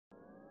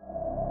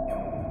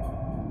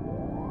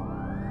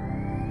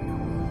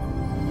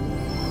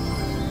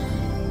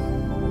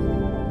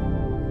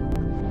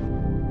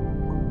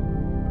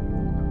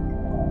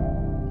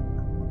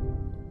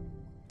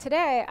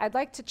today, I'd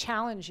like to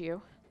challenge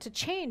you to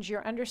change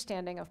your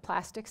understanding of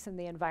plastics in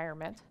the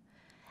environment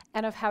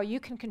and of how you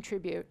can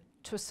contribute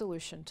to a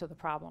solution to the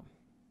problem.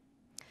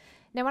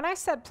 Now, when I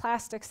said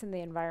plastics in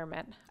the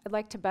environment, I'd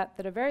like to bet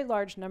that a very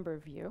large number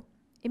of you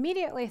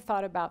immediately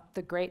thought about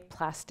the Great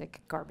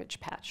Plastic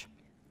Garbage Patch.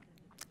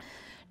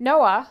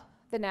 NOAA,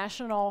 the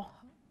National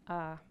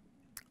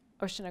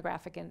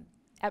Oceanographic and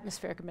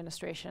Atmospheric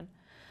Administration,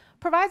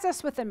 provides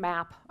us with a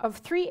map of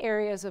 3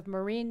 areas of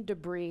marine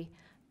debris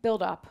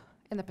buildup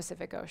in the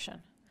Pacific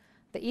Ocean.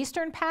 The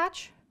eastern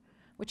patch,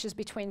 which is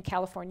between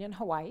California and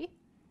Hawaii,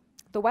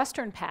 the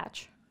western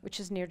patch, which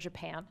is near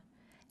Japan,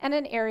 and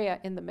an area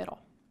in the middle.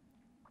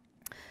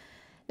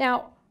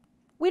 Now,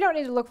 we don't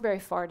need to look very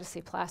far to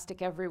see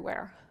plastic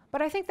everywhere,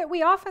 but I think that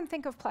we often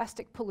think of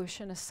plastic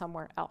pollution as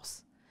somewhere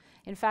else.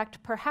 In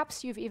fact,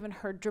 perhaps you've even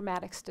heard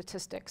dramatic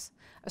statistics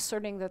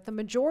asserting that the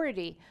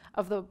majority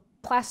of the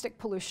plastic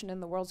pollution in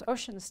the world's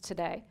oceans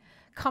today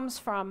comes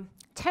from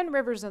 10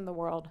 rivers in the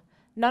world,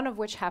 none of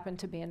which happen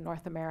to be in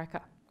North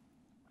America.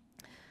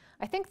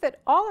 I think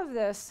that all of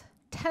this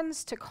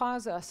tends to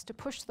cause us to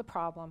push the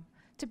problem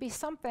to be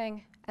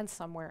something and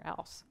somewhere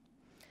else.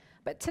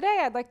 But today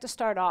I'd like to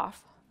start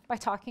off by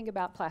talking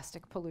about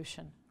plastic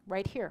pollution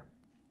right here.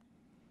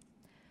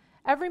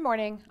 Every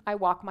morning I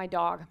walk my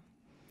dog.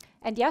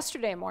 And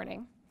yesterday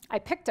morning, I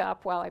picked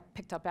up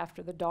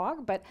after the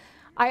dog, but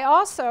I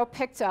also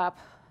picked up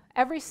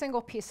every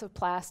single piece of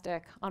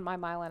plastic on my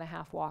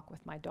 1.5-mile walk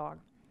with my dog.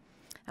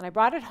 And I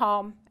brought it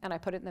home, and I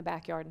put it in the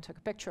backyard and took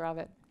a picture of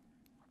it.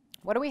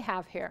 What do we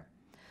have here?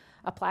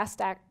 A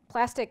plastic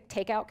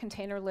takeout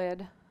container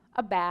lid,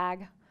 a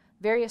bag,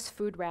 various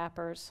food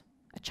wrappers,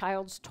 a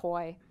child's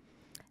toy,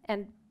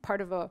 and part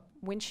of a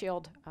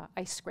windshield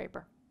ice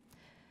scraper.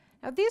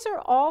 Now, these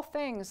are all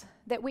things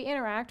that we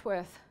interact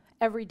with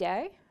every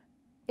day,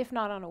 if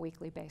not on a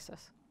weekly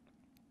basis.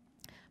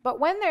 But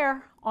when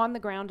they're on the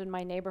ground in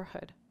my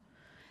neighborhood,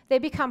 they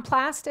become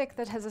plastic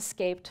that has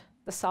escaped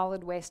the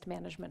solid waste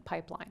management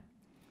pipeline.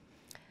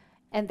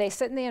 And they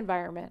sit in the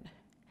environment.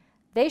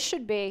 They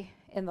should be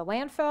in the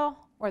landfill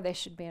or they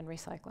should be in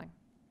recycling.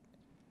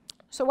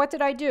 So what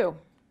did I do?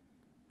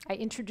 I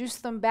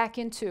introduced them back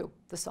into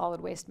the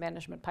solid waste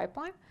management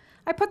pipeline.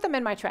 I put them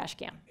in my trash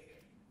can.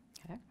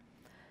 Okay.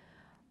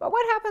 But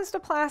what happens to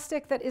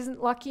plastic that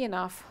isn't lucky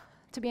enough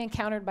to be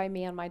encountered by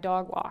me on my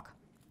dog walk?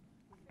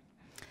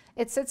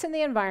 It sits in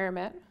the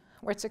environment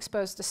where it's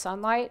exposed to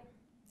sunlight,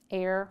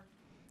 air,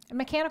 and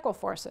mechanical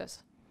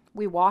forces.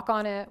 We walk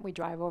on it, we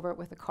drive over it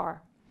with a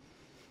car.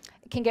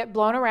 It can get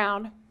blown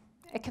around,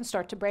 it can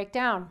start to break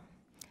down.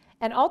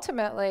 And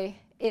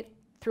ultimately, it,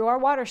 through our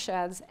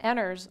watersheds,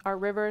 enters our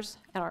rivers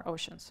and our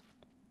oceans.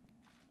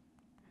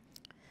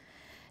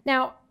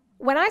 Now,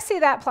 when I see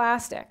that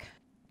plastic,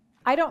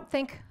 I don't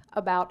think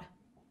about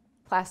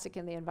plastic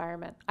in the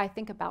environment. I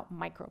think about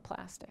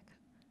microplastic.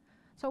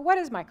 So what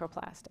is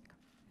microplastic?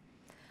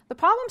 The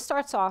problem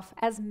starts off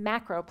as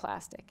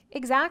macroplastic,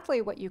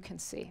 exactly what you can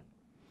see.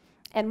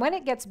 And when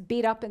it gets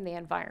beat up in the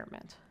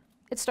environment,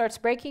 it starts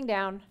breaking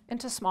down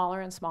into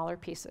smaller and smaller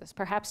pieces.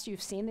 Perhaps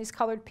you've seen these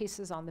colored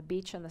pieces on the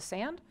beach in the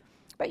sand,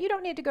 but you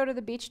don't need to go to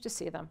the beach to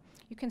see them.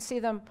 You can see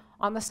them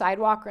on the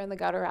sidewalk or in the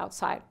gutter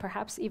outside,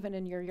 perhaps even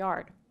in your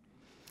yard.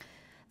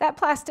 That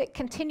plastic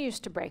continues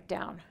to break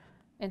down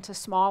into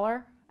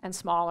smaller and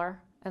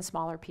smaller and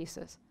smaller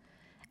pieces.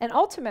 And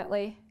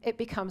ultimately, it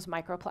becomes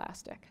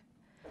microplastic.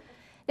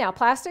 Now,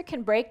 plastic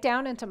can break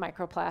down into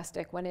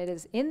microplastic when it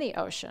is in the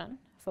ocean.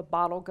 If a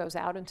bottle goes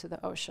out into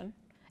the ocean,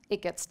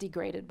 it gets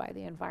degraded by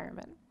the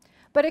environment.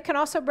 But it can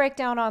also break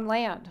down on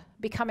land,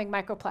 becoming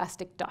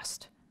microplastic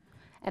dust.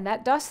 And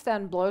that dust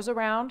then blows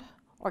around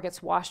or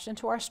gets washed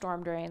into our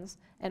storm drains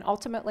and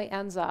ultimately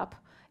ends up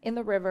in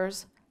the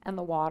rivers and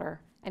the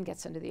water and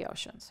gets into the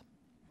oceans.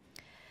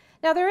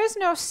 Now, there is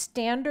no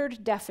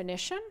standard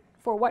definition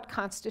for what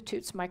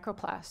constitutes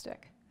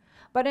microplastic.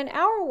 But in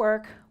our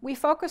work, we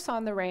focus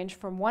on the range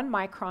from 1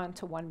 micron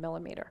to 1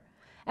 millimeter.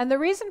 And the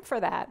reason for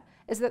that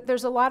is that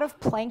there's a lot of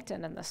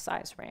plankton in this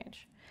size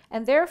range.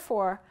 And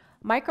therefore,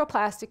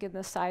 microplastic in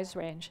this size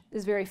range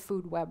is very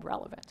food web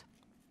relevant.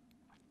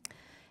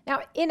 Now,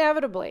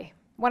 inevitably,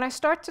 when I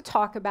start to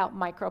talk about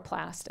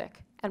microplastic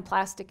and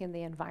plastic in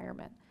the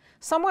environment,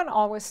 someone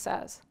always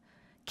says,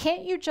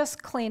 "Can't you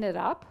just clean it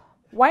up?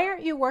 Why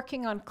aren't you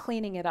working on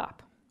cleaning it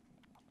up?"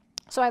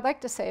 So I'd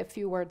like to say a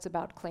few words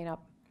about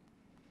cleanup.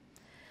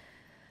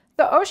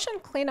 The Ocean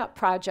Cleanup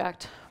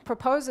Project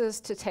proposes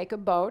to take a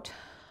boat,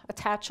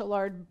 attach a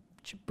large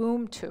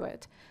boom to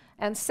it,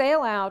 and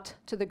sail out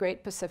to the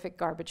Great Pacific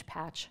Garbage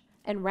Patch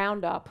and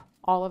round up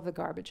all of the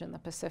garbage in the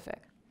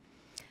Pacific.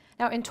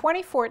 Now, in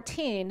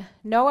 2014,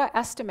 NOAA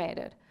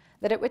estimated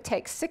that it would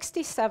take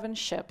 67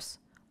 ships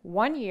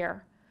 1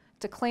 year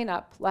to clean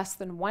up less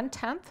than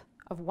 1/10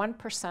 of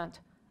 1%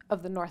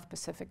 of the North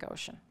Pacific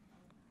Ocean.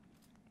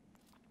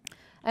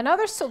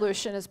 Another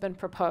solution has been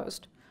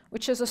proposed,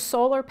 which is a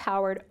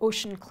solar-powered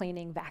ocean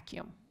cleaning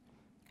vacuum,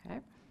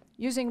 okay,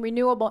 using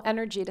renewable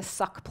energy to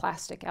suck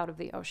plastic out of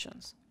the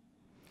oceans.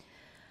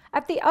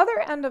 At the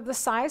other end of the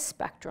size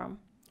spectrum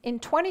in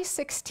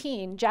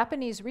 2016,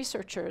 Japanese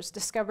researchers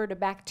discovered a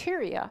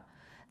bacteria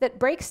that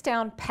breaks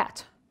down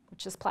PET,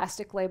 which is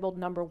plastic labeled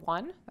number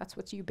 1. That's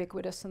what's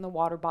ubiquitous in the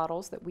water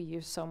bottles that we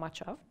use so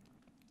much of.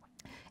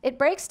 It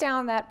breaks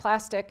down that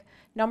plastic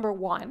number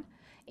 1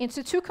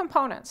 into 2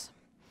 components,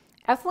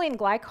 ethylene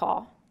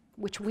glycol,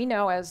 which we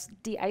know as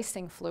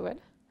de-icing fluid,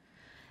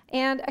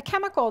 and a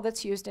chemical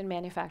that's used in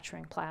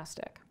manufacturing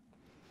plastic.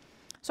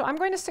 So I'm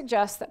going to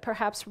suggest that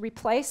perhaps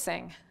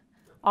replacing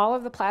all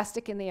of the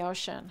plastic in the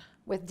ocean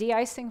with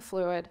de-icing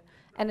fluid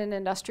and an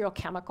industrial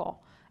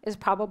chemical is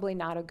probably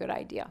not a good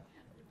idea.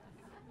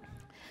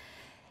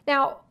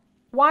 Now,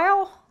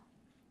 while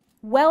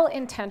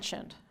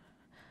well-intentioned,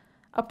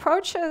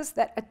 approaches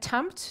that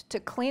attempt to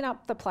clean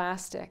up the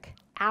plastic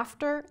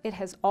after it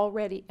has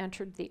already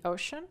entered the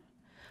ocean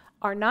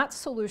are not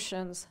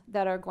solutions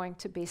that are going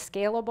to be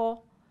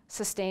scalable,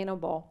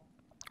 sustainable,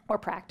 or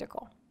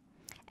practical.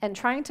 And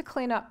trying to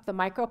clean up the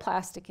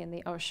microplastic in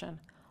the ocean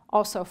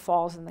also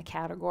falls in the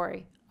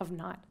category of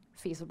not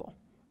feasible.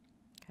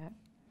 Okay?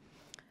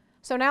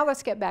 So now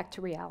let's get back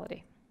to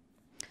reality.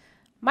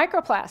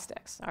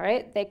 Microplastics, all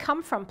right, they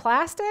come from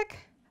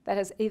plastic that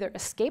has either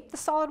escaped the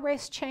solid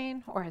waste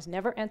chain or has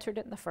never entered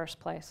it in the first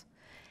place,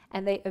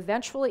 and they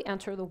eventually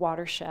enter the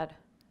watershed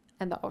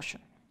and the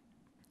ocean.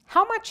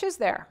 How much is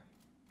there?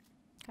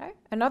 Okay.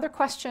 Another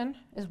question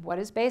is, what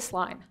is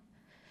baseline?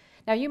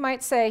 Now you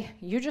might say,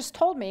 you just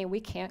told me we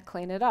can't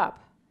clean it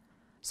up,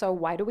 so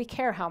why do we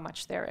care how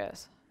much there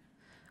is?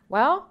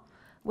 Well,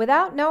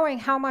 without knowing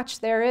how much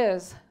there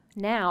is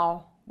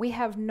now, we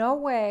have no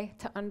way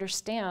to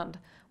understand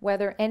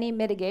whether any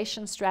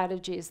mitigation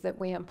strategies that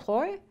we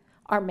employ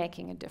are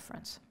making a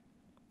difference.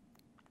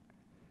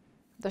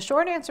 The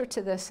short answer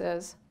to this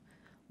is,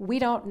 we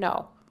don't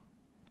know.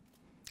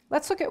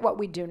 Let's look at what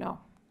we do know.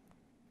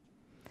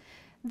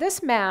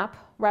 This map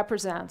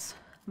represents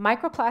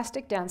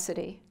microplastic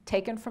density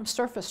taken from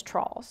surface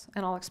trawls,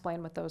 and I'll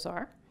explain what those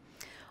are,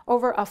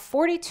 over a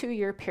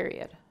 42-year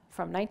period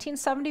from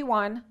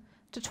 1971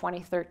 to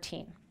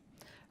 2013.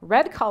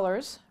 Red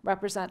colors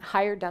represent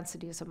higher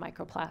densities of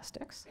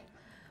microplastics.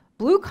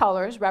 Blue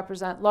colors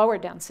represent lower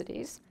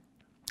densities.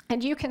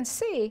 And you can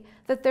see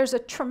that there's a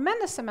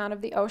tremendous amount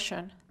of the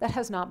ocean that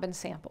has not been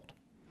sampled.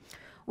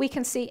 We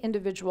can see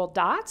individual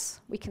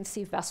dots. We can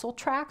see vessel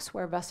tracks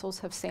where vessels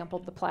have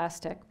sampled the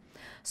plastic.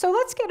 So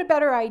let's get a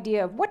better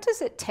idea of what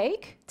does it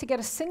take to get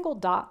a single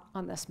dot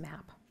on this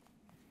map.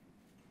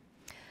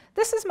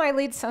 This is my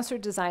lead sensor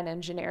design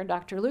engineer,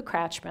 Dr. Lou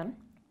Kratchman,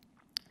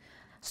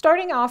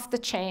 starting off the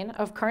chain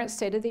of current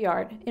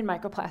state-of-the-art in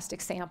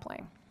microplastic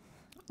sampling.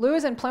 Lou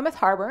is in Plymouth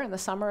Harbor in the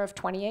summer of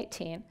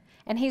 2018,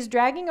 and he's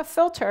dragging a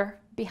filter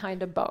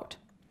behind a boat.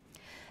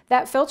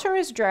 That filter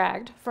is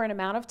dragged for an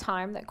amount of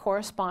time that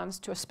corresponds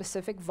to a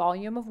specific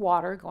volume of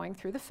water going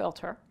through the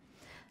filter,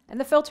 and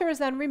the filter is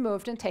then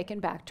removed and taken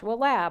back to a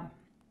lab.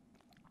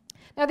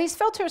 Now these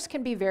filters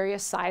can be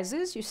various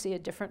sizes. You see a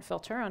different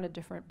filter on a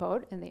different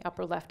boat in the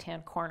upper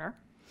left-hand corner.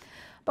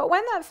 But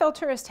when that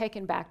filter is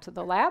taken back to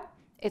the lab,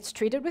 it's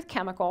treated with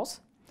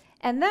chemicals,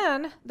 and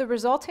then the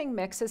resulting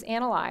mix is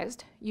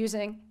analyzed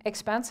using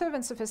expensive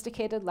and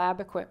sophisticated lab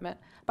equipment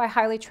by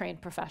highly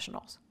trained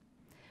professionals.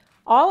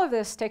 All of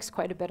this takes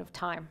quite a bit of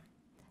time.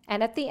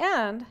 And at the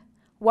end,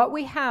 what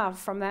we have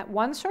from that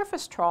one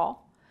surface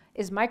trawl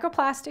is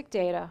microplastic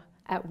data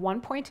at one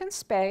point in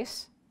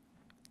space,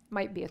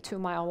 might be a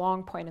 2-mile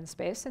long point in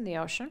space in the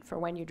ocean for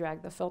when you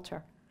drag the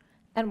filter,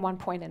 and one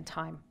point in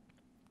time.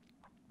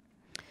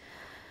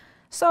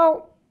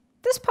 So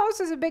this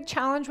poses a big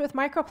challenge with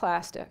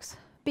microplastics,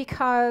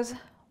 because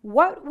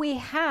what we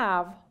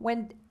have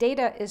when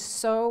data is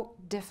so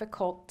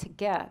difficult to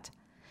get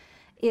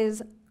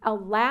is a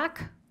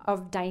lack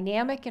of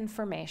dynamic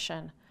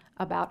information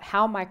about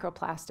how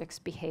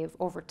microplastics behave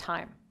over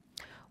time.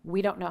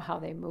 We don't know how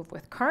they move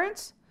with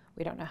currents,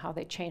 we don't know how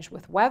they change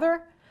with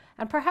weather,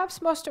 and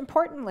perhaps most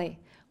importantly,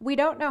 we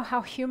don't know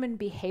how human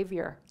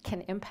behavior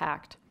can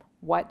impact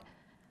what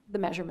the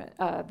measurement,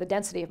 the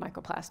density of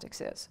microplastics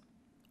is.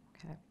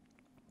 Okay.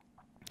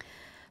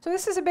 So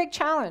this is a big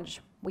challenge.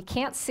 We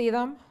can't see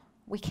them,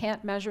 we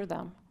can't measure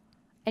them,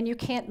 and you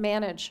can't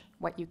manage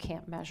what you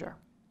can't measure.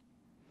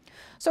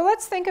 So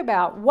let's think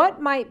about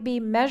what might be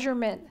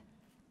measurement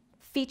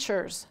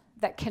features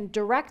that can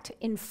direct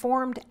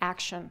informed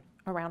action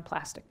around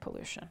plastic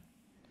pollution.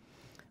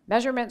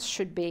 Measurements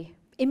should be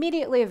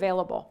immediately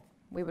available.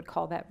 We would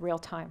call that real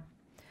time.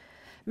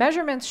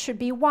 Measurements should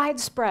be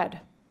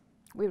widespread.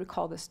 We would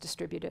call this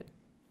distributed.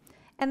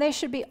 And they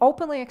should be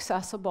openly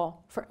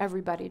accessible for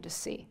everybody to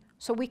see,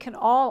 so we can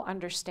all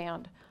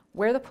understand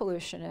where the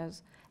pollution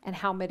is and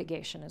how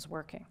mitigation is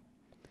working.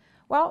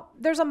 Well,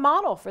 there's a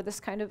model for this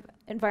kind of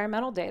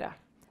environmental data.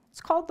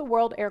 It's called the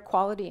World Air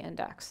Quality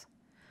Index.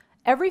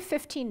 Every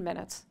 15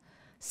 minutes,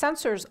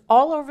 sensors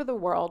all over the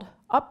world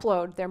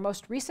upload their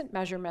most recent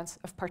measurements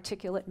of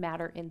particulate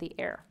matter in the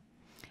air.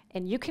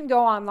 And you can go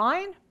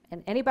online,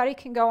 and anybody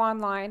can go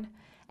online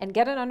and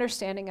get an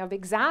understanding of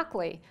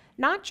exactly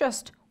not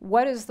just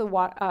what is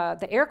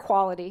the air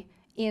quality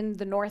in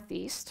the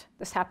Northeast.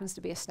 This happens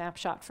to be a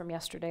snapshot from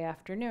yesterday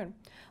afternoon.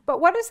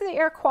 But what is the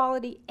air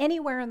quality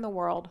anywhere in the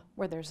world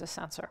where there's a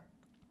sensor?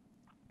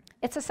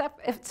 It's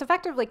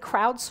effectively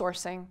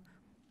crowdsourcing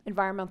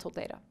environmental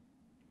data.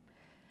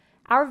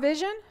 Our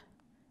vision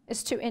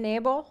is to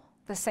enable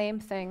the same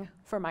thing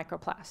for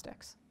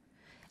microplastics.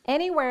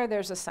 Anywhere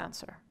there's a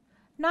sensor,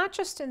 not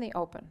just in the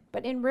open,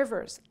 but in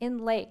rivers, in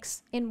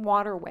lakes, in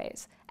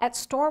waterways, at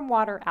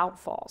stormwater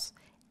outfalls,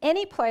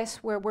 any place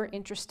where we're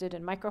interested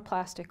in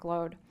microplastic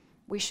load,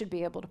 we should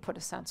be able to put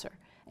a sensor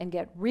and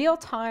get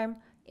real-time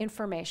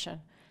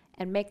information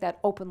and make that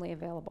openly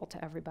available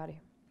to everybody.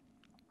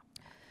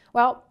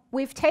 Well,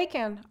 we've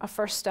taken a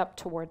first step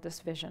toward this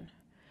vision.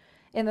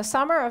 In the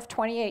summer of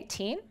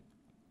 2018,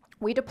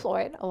 we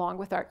deployed, along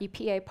with our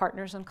EPA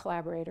partners and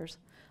collaborators,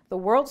 the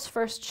world's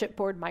first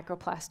shipboard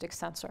microplastic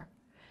sensor.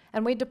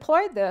 And we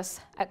deployed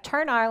this at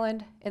Tern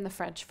Island in the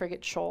French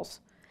frigate Shoals.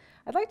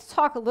 I'd like to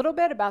talk a little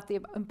bit about the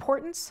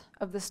importance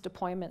of this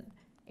deployment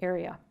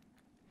area.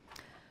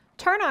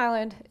 Tern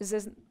Island is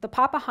in the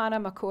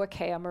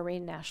Papahana-Makuakea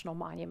Marine National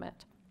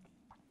Monument.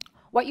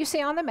 What you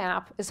see on the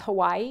map is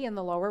Hawaii in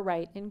the lower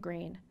right in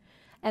green,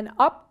 and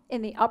up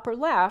in the upper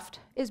left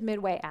is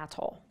Midway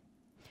Atoll.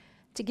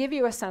 To give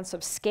you a sense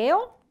of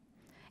scale,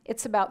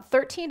 it's about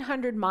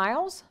 1,300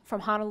 miles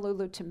from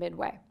Honolulu to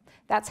Midway.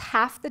 That's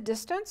half the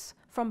distance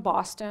from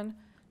Boston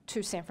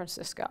to San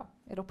Francisco.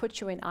 It'll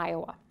put you in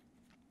Iowa.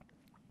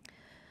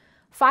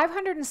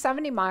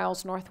 570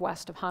 miles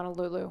northwest of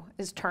Honolulu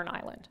is Tern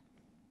Island.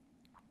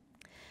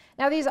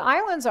 Now, these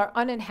islands are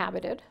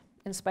uninhabited,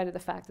 in spite of the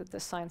fact that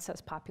this sign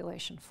says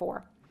population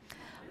 4.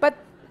 But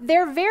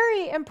they're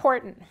very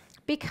important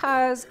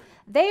because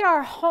they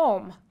are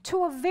home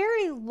to a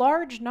very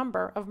large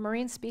number of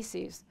marine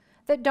species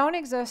that don't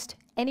exist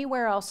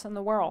anywhere else in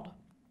the world.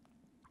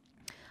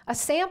 A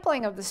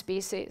sampling of the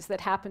species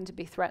that happen to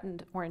be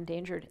threatened or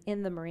endangered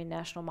in the Marine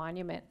National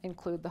Monument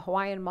include the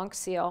Hawaiian monk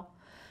seal,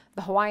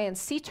 the Hawaiian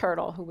sea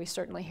turtle, who we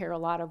certainly hear a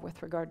lot of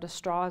with regard to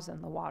straws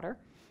in the water,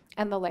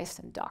 and the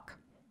Laysan duck.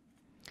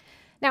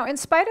 Now, in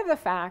spite of the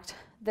fact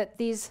that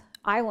these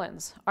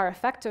islands are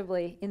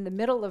effectively in the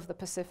middle of the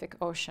Pacific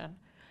Ocean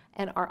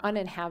and are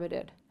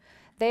uninhabited,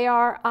 they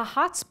are a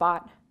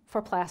hotspot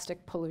for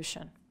plastic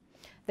pollution.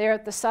 They're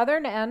at the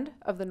southern end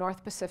of the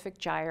North Pacific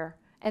Gyre,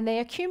 and they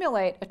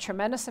accumulate a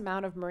tremendous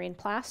amount of marine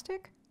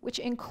plastic, which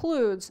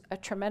includes a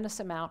tremendous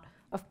amount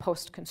of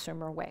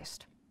post-consumer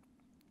waste.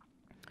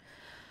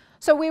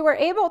 So we were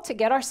able to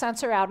get our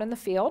sensor out in the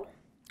field,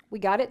 we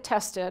got it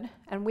tested,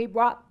 and we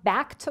brought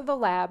back to the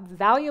lab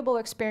valuable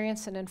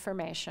experience and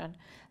information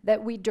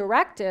that we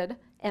directed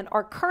and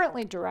are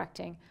currently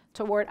directing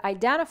toward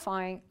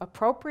identifying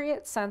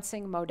appropriate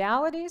sensing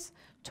modalities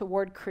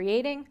toward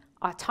creating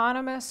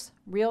autonomous,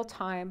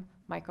 real-time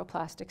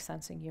microplastic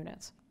sensing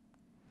units.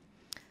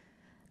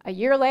 A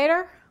year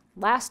later,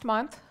 last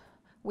month,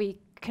 we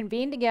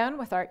convened again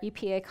with our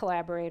EPA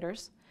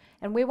collaborators,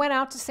 and we went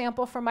out to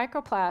sample for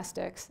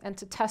microplastics and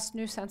to test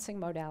new sensing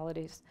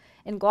modalities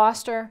in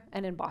Gloucester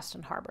and in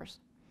Boston harbors.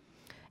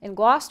 In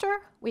Gloucester,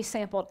 we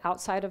sampled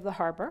outside of the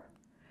harbor,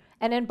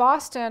 and in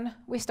Boston,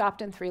 we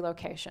stopped in 3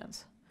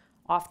 locations: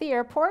 off the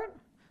airport,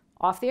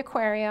 off the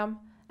aquarium,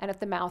 and at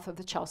the mouth of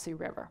the Chelsea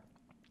River.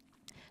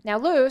 Now,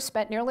 Lou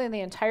spent nearly the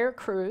entire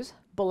cruise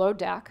below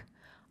deck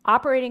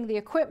operating the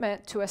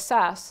equipment to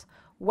assess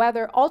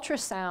whether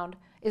ultrasound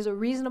is a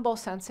reasonable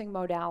sensing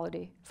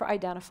modality for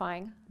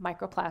identifying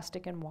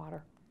microplastic in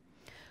water.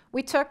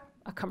 We took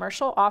a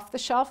commercial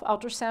off-the-shelf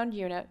ultrasound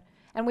unit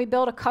and we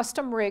built a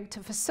custom rig to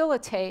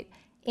facilitate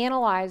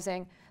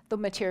analyzing the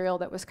material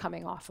that was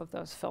coming off of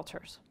those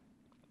filters.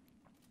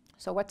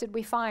 So what did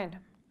we find?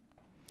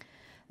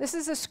 This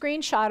is a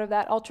screenshot of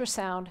that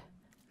ultrasound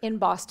in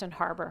Boston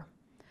Harbor.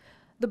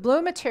 The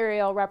blue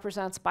material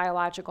represents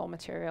biological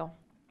material,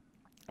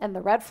 and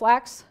the red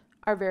flecks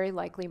are very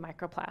likely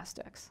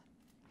microplastics.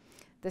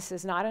 This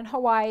is not in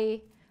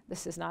Hawaii,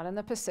 this is not in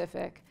the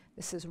Pacific,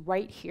 this is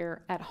right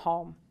here at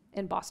home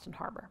in Boston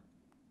Harbor.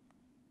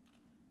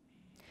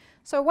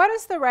 So what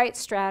is the right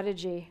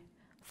strategy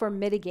for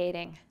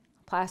mitigating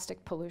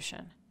plastic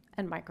pollution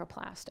and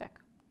microplastic?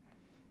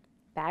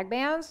 Bag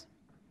bans?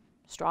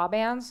 Straw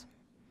bans?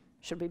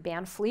 Should we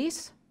ban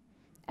fleece?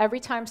 Every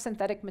time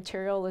synthetic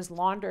material is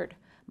laundered,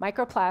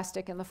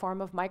 microplastic in the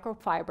form of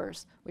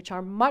microfibers, which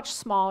are much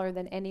smaller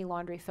than any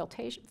laundry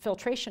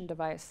filtration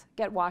device,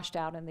 get washed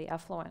out in the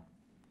effluent.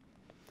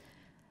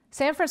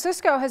 San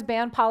Francisco has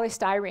banned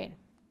polystyrene.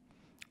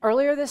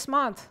 Earlier this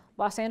month,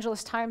 Los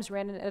Angeles Times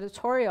ran an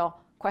editorial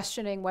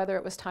questioning whether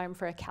it was time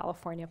for a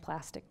California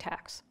plastic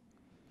tax.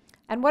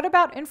 And what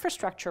about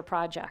infrastructure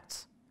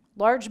projects?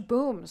 Large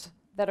booms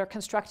that are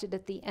constructed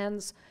at the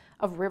ends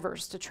of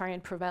rivers to try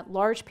and prevent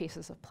large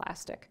pieces of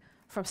plastic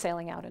from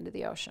sailing out into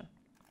the ocean.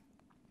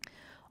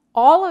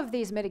 All of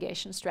these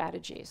mitigation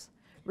strategies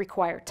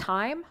require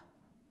time,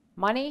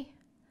 money,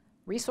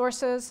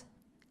 resources,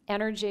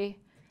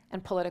 energy,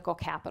 and political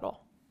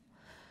capital.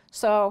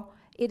 So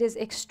it is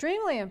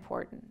extremely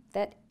important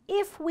that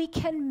if we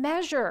can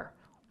measure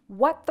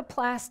what the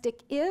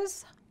plastic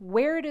is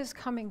where it is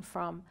coming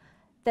from,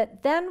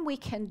 that then we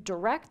can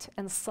direct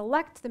and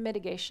select the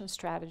mitigation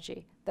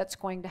strategy that's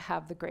going to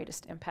have the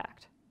greatest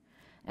impact.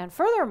 And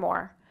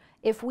furthermore,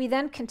 if we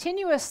then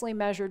continuously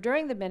measure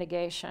during the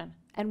mitigation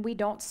and we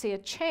don't see a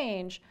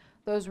change,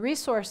 those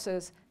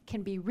resources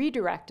can be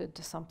redirected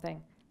to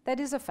something that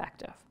is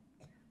effective.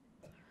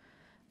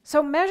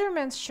 So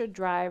measurements should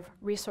drive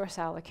resource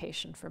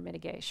allocation for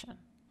mitigation.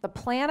 The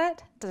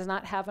planet does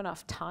not have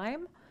enough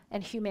time,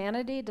 and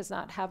humanity does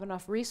not have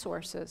enough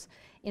resources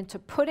into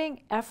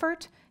putting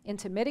effort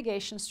into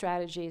mitigation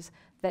strategies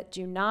that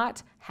do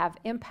not have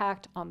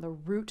impact on the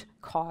root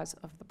cause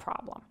of the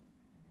problem.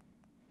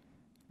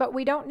 But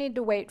we don't need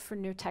to wait for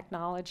new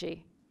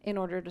technology in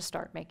order to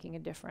start making a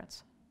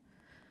difference.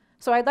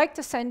 So I'd like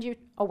to send you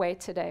away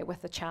today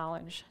with a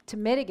challenge to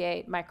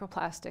mitigate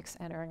microplastics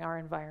entering our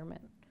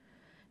environment.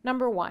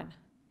 Number one,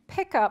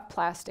 pick up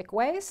plastic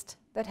waste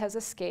that has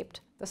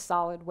escaped the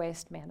solid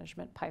waste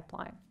management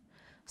pipeline.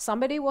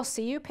 Somebody will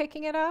see you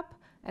picking it up,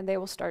 and they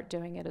will start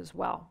doing it as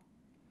well.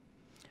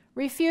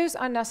 Refuse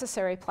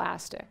unnecessary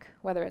plastic,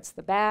 whether it's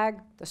the bag,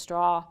 the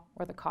straw,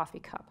 or the coffee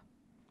cup.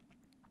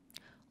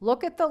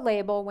 Look at the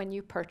label when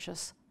you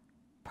purchase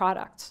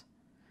products.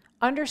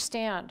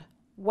 Understand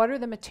what are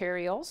the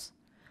materials,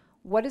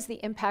 what is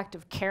the impact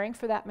of caring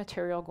for that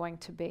material going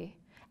to be,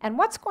 and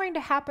what's going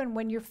to happen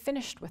when you're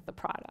finished with the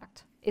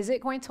product. Is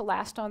it going to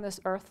last on this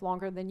earth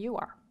longer than you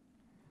are?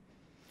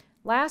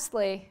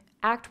 Lastly,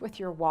 act with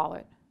your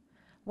wallet.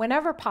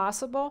 Whenever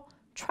possible,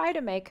 try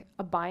to make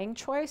a buying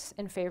choice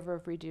in favor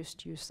of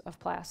reduced use of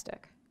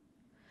plastic.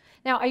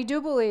 Now, I do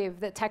believe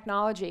that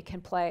technology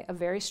can play a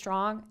very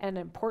strong and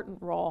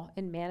important role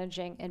in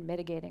managing and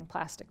mitigating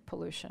plastic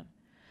pollution.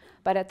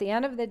 But at the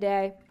end of the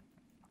day,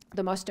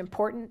 the most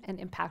important and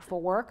impactful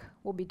work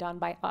will be done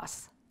by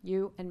us,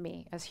 you and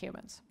me as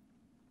humans.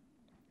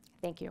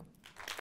 Thank you.